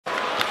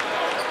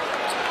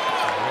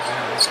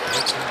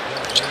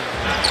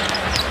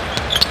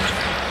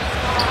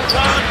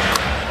One.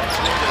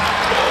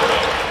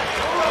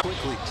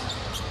 Quickly.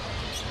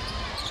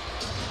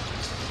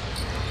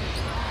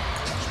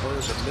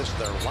 Spurs have missed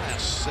their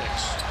last 6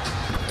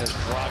 as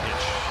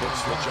Dragić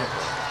hits the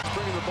jumper.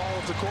 Bringing the ball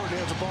up the court and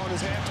he has the ball in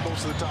his hands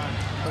most of the time,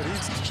 but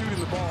he's shooting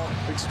the ball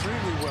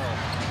extremely well.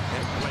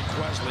 And Blake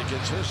Wesley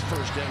gets his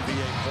first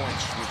NBA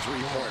points from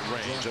 3-point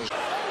range.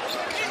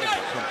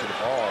 Come to the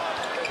ball.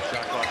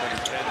 Shot clock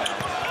under 10 now.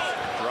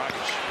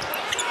 Dragić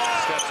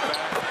steps back.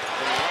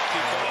 The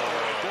lucky ball.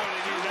 Boy,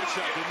 they needed that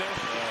shot, didn't they?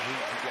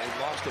 He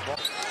lost the ball.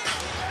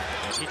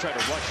 And he tried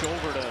to rush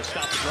over to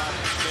stop the drive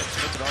from Smith.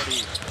 Smith had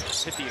already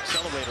hit the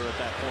accelerator at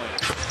that point.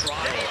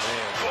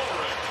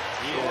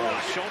 He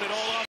has shown it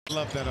all up. I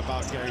love that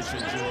about Gary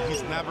Trent Jr.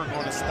 He's never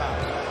going to stop.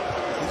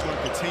 He's going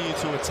to continue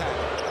to attack.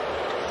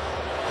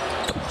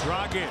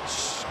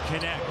 Dragić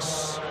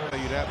connects. I'll tell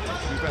you that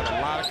much. We've had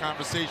a lot of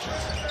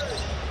conversations.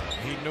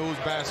 He knows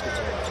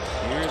basketball.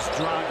 Here's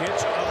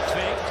Dragić, up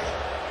fake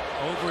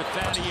over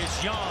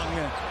Thaddeus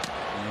Young.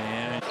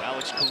 And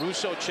Alex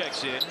Caruso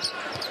checks in.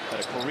 Had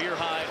a career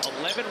high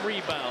 11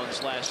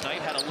 rebounds last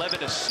night. Had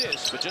 11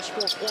 assists, but just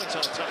 4 points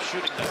on a tough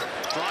shooting night.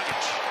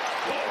 Dragić.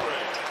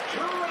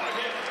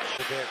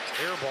 That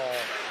air ball.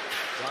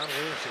 John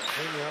Williamson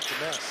cleaning up the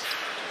mess.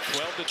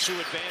 12-2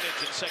 advantage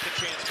in second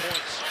chance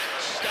points.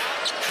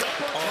 Stop,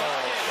 jumper,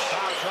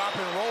 Stop, drop,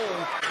 and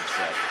roll.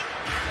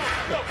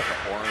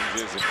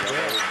 Oranges and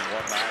yellows and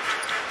whatnot.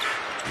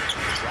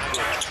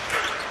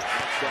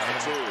 Down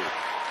 2.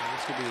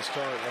 This could be the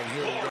start right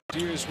here.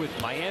 years with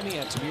Miami,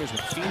 had some years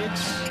with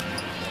Phoenix.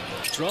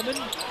 Drummond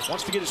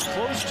wants to get as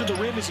close to the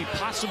rim as he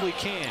possibly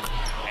can.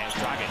 And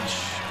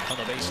Dragić on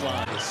the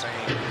baseline. The same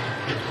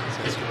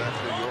since he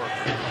left New York.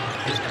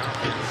 His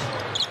confidence.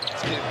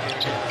 Let's get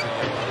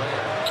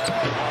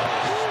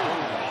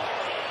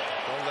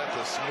Don't let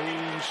the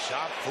smooth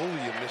shot fool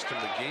you, Mr.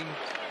 McGee.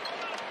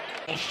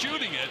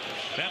 Shooting it,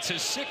 that's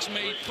his 6th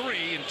made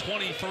 3 in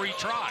 23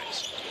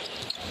 tries.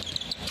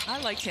 I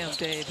like him,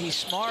 Dave. He's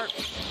smart,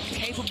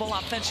 capable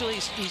offensively.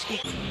 He's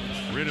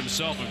Rid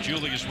himself of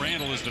Julius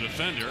Randle as the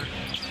defender.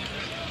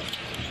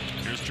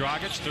 Here's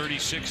Dragić,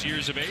 36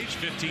 years of age,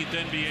 15th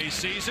NBA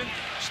season,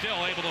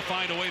 still able to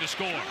find a way to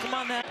score. Come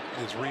on, man.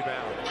 His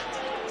rebound.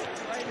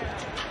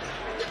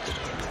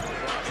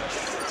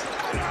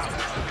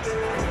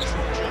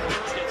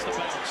 Gets the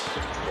bounce.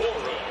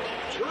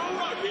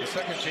 The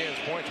second chance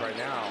points right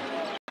now.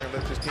 And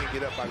let this team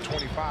get up by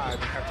 25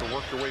 and have to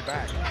work their way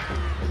back.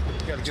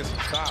 You got to get some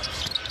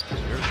stops.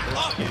 There's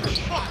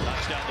Dragić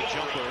knocks down the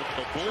jumper.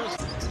 The Bulls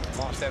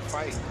lost that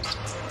fight.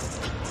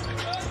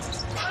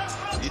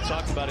 You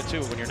talked about it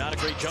too. When you're not a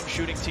great jump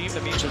shooting team,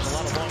 that means there's a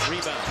lot of long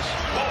rebounds.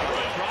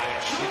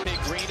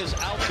 Dragić. Green is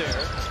out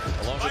there,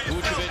 along with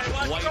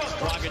Vucevic, White,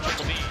 Dragić at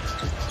the lead.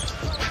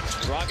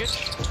 Dragić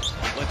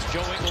lets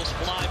Joe Ingles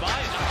fly by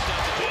and knocks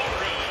down the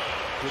jumper.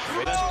 With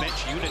the best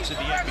bench units in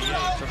the NBA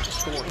in terms of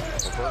scoring.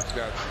 Burke's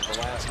got the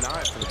last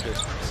 9 for the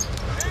Pistons.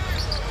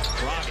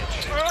 Dragić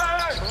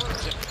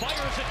turns and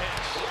fires and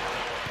hits.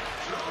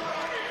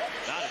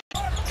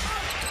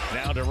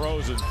 Now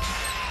DeRozan.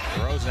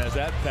 DeRozan has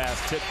that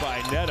pass tipped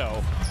by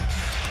Neto.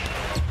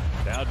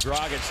 Now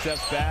Dragić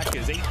steps back.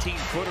 His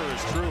 18-footer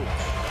is true.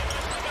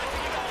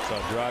 So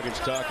Dragić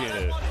talking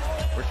to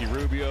Ricky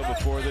Rubio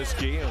before this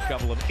game. A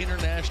couple of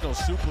international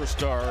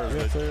superstars.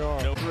 Yes, they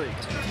are. No three.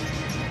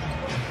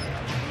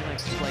 He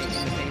likes to play in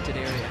the painted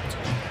area.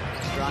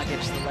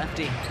 Dragić, the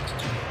lefty.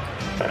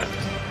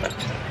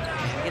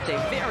 Gets a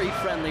very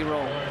friendly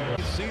roll.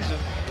 This season,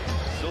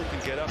 still can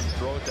get up and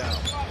throw it down.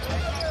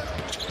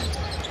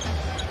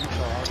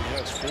 He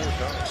has 4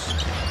 dunks.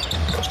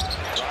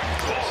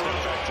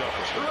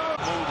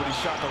 Move, but he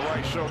shot the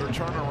right shoulder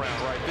turnaround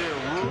right there.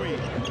 Rui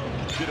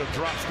did a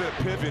drop step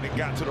pivot and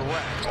got to the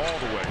rack all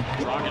the way.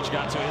 Dragić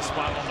got to his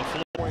spot on the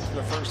floor. Points in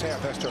the first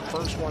half. That's their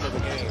first one of the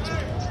game.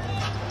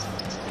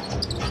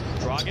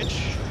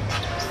 Dragić,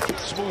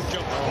 smooth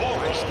jumper.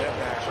 Nice step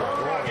back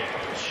right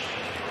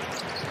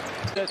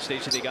That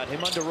stage, they got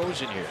him under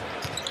Rosen here.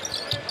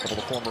 A couple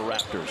of former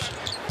Raptors.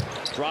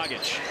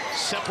 Dragić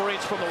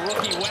separates from the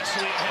rookie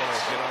Wesley and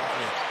hits.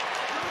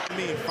 I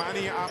mean,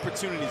 finding your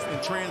opportunities in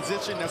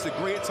transition, that's a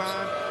great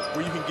time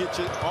where you can get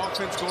your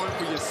offense going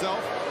for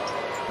yourself.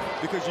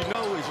 Because you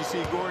know, as you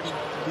see Gordon,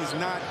 he's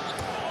not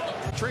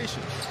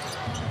Tracian.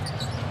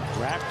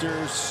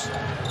 Raptors,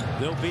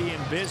 they'll be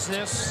in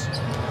business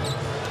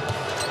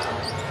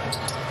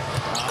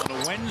on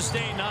a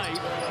Wednesday night.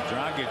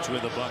 Dragić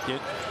with a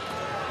bucket.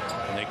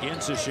 And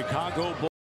against the Chicago Bulls.